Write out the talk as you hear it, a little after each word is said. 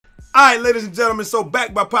All right, ladies and gentlemen, so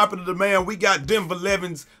back by popular demand, we got Denver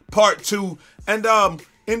Levens Part 2. And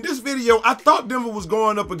in this video, I thought Denver was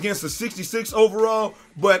going up against a 66 overall,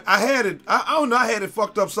 but I had it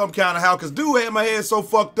fucked up some kind of how, because dude had my head so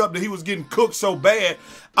fucked up that he was getting cooked so bad.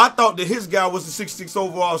 I thought that his guy was the 66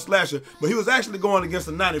 overall slasher, but he was actually going against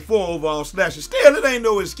a 94 overall slasher. Still, it ain't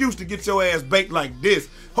no excuse to get your ass baked like this.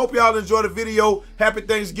 Hope y'all enjoy the video. Happy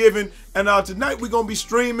Thanksgiving. And tonight we're going to be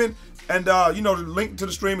streaming. And, you know, the link to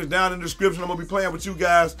the stream is down in the description. I'm going to be playing with you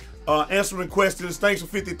guys, answering questions. Thanks for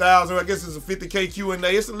 50,000. I guess it's a 50K Q&A.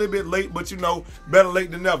 It's a little bit late, but, you know, better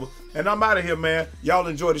late than never. And I'm out of here, man. Y'all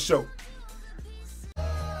enjoy the show.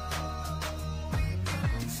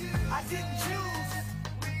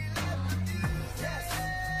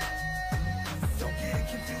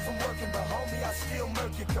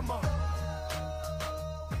 Come on.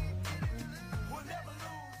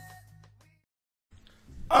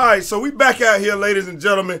 All right, so we back out here, ladies and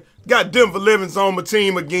gentlemen. Got Denver Levens on my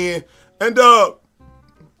team again. And I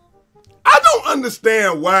don't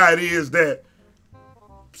understand why it is that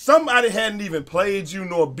somebody hadn't even played you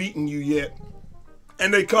nor beaten you yet,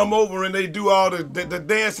 and they come over and they do all the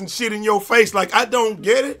dancing shit in your face. Like, I don't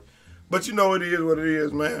get it. But you know, it is what it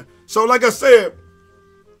is, man. So like I said,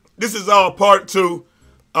 this is all part 2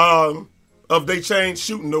 of they changed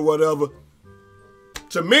shooting or whatever.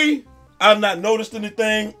 To me, I've not noticed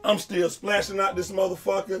anything. I'm still splashing out this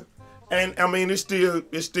motherfucker, and I mean it's still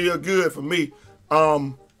good for me.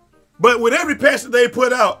 But with every patch that they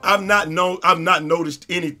put out, I've not noticed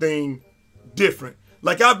anything different.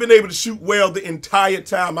 Like, I've been able to shoot well the entire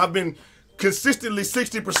time. I've been consistently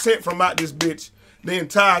 60% from out this bitch the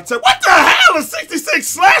entire time. What the hell, a 66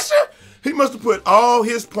 slasher? He must have put all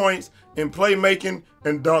his points in playmaking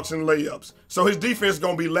and dunks and layups. So his defense is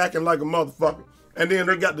gonna be lacking like a motherfucker. And then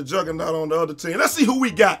they got the juggernaut on the other team. Let's see who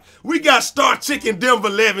we got. We got Star Chicken Denver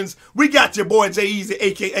Levens. We got your boy Jay Easy,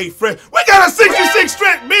 a.k.a. Fresh. We got a 66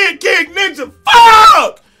 strength Big King Ninja.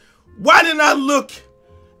 Fuck! Why didn't I look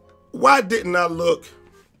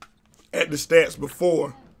at the stats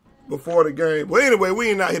before the game? Well, anyway, we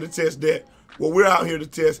ain't out here to test that. Well, we're out here to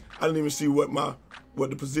test. I didn't even see what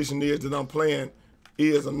the position is that I'm playing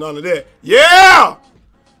is or none of that. Yeah!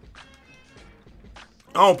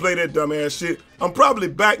 I don't play that dumbass shit. I'm probably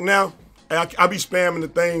back now. I be spamming the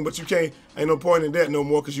thing, but you can't. Ain't no point in that no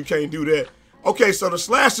more because you can't do that. Okay, so the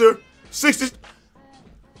slasher, 60.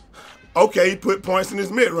 Okay, he put points in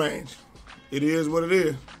his mid-range. It is what it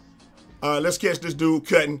is. All right, let's catch this dude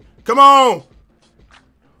cutting. Come on.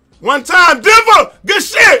 One time, Denver. Good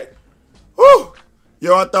shit. Woo.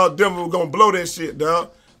 Yo, I thought Denver was going to blow that shit,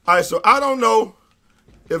 dog. All right, so I don't know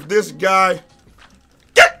if this guy...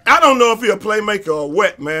 I don't know if he a playmaker or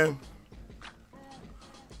what, man.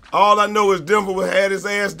 All I know is Denver had his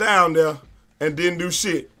ass down there and didn't do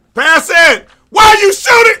shit. Pass it! Why are you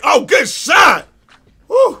shooting? Oh, good shot!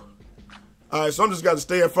 Woo! All right, so I'm just got to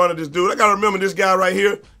stay in front of this dude. I got to remember this guy right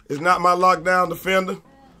here is not my lockdown defender.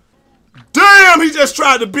 Damn, he just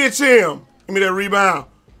tried to bitch him. Give me that rebound.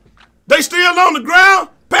 They still on the ground?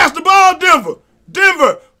 Pass the ball, Denver.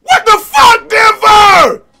 Denver! What the fuck,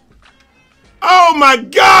 Denver? Oh my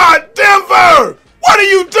God, Denver! What are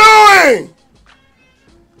you doing?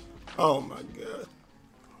 Oh my God.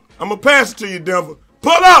 I'm gonna pass it to you, Denver.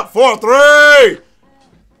 Pull up, 4-3.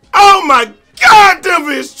 Oh my God,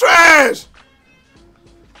 Denver is trash.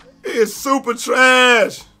 He is super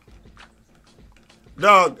trash.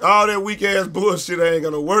 Dog, all that weak ass bullshit ain't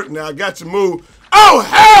gonna work now. I got you moved. Oh,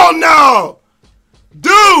 hell no!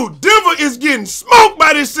 Dude, Denver is getting smoked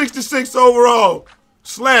by this 66 overall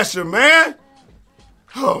slasher, man.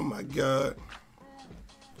 Oh my God.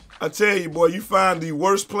 I tell you, boy, you find the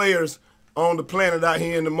worst players on the planet out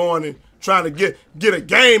here in the morning trying to get a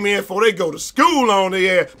game in before they go to school on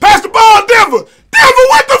their ass. Pass the ball, Denver! Denver,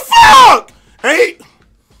 what the fuck? And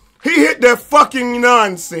he hit that fucking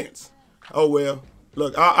nonsense. Oh well.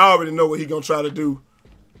 Look, I already know what he gonna try to do.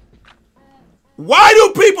 Why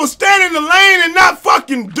do people stand in the lane and not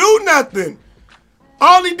fucking do nothing?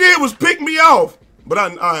 All he did was pick me off. But all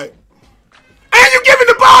right. And you giving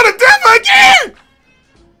the ball to Denver again?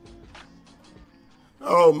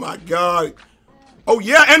 Oh my God. Oh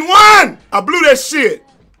yeah, and one! I blew that shit.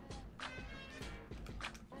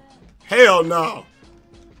 Hell no.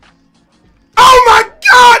 Oh my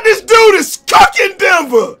God, this dude is cooking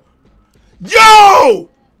Denver. Yo!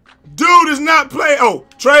 Dude is not playing. Oh,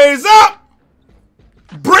 trays up.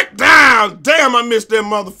 Brick down. Damn, I missed that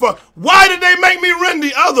motherfucker. Why did they make me run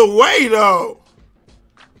the other way though?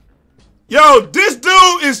 Yo, this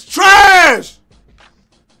dude is trash.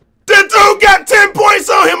 This dude got 10 points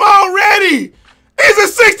on him already. He's a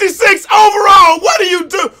 66 overall. What do you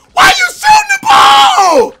do? Why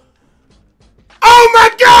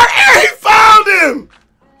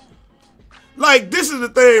like, this is the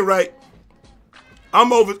thing, right? I'm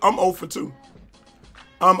 0 for 2.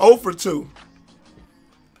 I'm 0 for 2.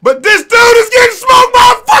 But this dude is getting smoked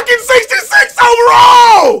by a fucking 66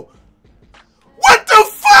 overall! What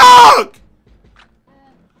the fuck?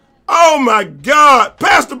 Oh my God.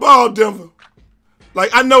 Pass the ball, Denver.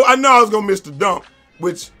 Like, I know I was gonna miss the dunk,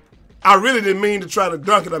 which I really didn't mean to try to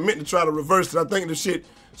dunk it. I meant to try to reverse it. I think the shit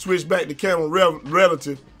switched back to camera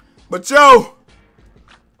relative. But yo,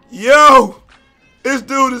 this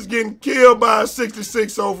dude is getting killed by a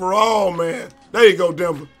 66 overall, man. There you go,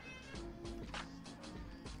 Denver.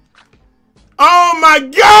 Oh my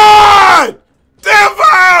God!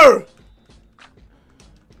 Denver!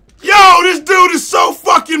 Yo, this dude is so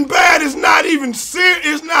fucking bad. It's not even serious.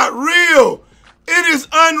 It's not real. It is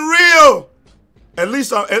unreal. At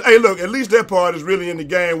least, hey, look, at least that part is really in the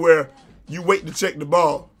game where you wait to check the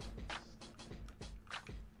ball.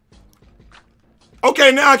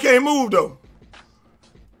 Okay, now I can't move, though.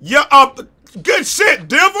 Yeah, good shit,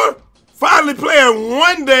 Denver. Finally playing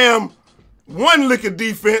one lick of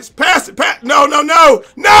defense. Pass it, no. No!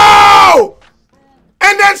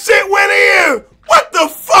 And that shit went in. What the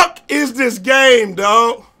fuck is this game,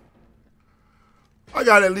 dog? I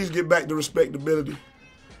gotta at least get back to respectability.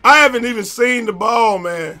 I haven't even seen the ball,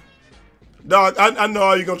 man. Dog, I know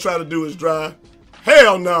all you're gonna try to do is drive.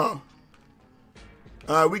 Hell no.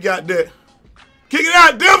 All right, we got that. Kick it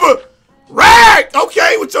out, Denver. Rag!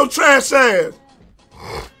 Okay, with your trash ass.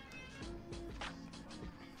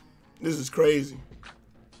 This is crazy.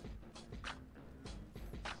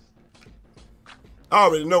 I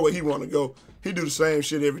already know where he want to go. He do the same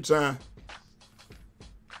shit every time.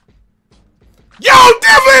 Yo,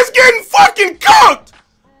 Denver is getting fucking cooked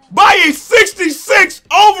by a 66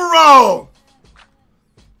 overall.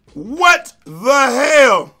 What the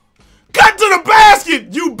hell? Cut to the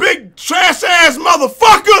basket, you big trash ass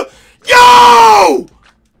motherfucker. Yo!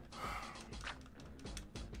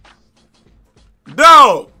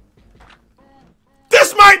 Dog.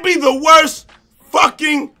 This might be the worst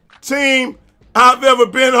fucking team I've ever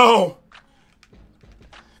been on.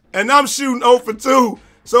 And I'm shooting 0 for 2,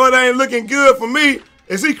 so it ain't looking good for me.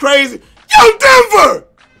 Is he crazy? Yo, Denver!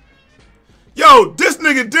 Yo, this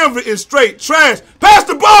nigga Denver is straight trash. Pass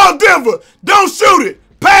the ball, Denver. Don't shoot it.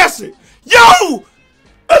 Pass it. Yo!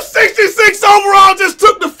 A 66 overall just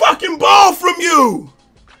took the fucking ball from you.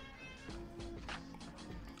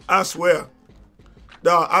 I swear.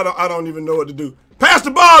 Dog, I don't even know what to do. Pass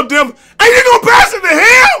the ball, Denver. Ain't you gonna pass it to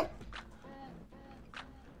him?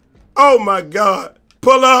 Oh my God.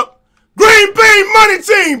 Pull up. Green Bean money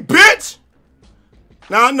team, bitch.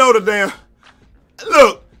 Now I know the damn.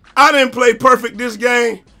 Look, I didn't play perfect this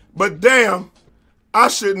game, but damn, I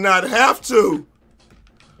should not have to.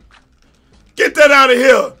 Get that out of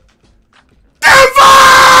here.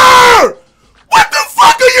 Denver! What the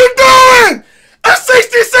fuck are you doing? A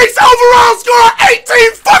 66 overall score,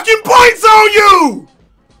 18 fucking points on you.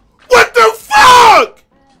 What the fuck?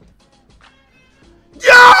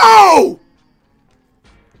 Yo!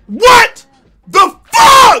 What the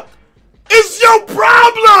fuck is your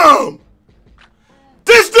problem?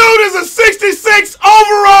 This dude is a 66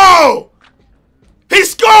 overall. He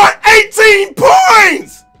scored 18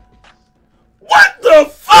 points. What the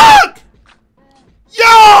fuck?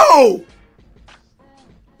 Yo!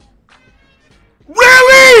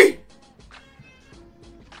 Really?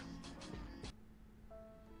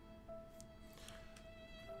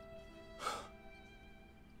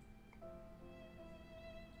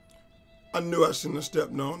 I knew I shouldn't have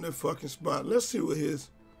stepped on that fucking spot. Let's see what his.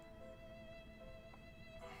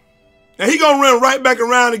 And he gonna run right back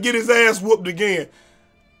around and get his ass whooped again.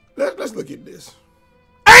 Let's look at this.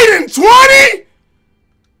 8 and 20?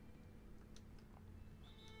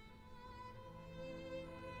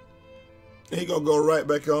 And he gonna go right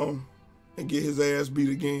back on and get his ass beat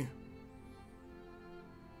again.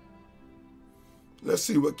 Let's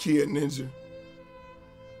see what Kid Ninja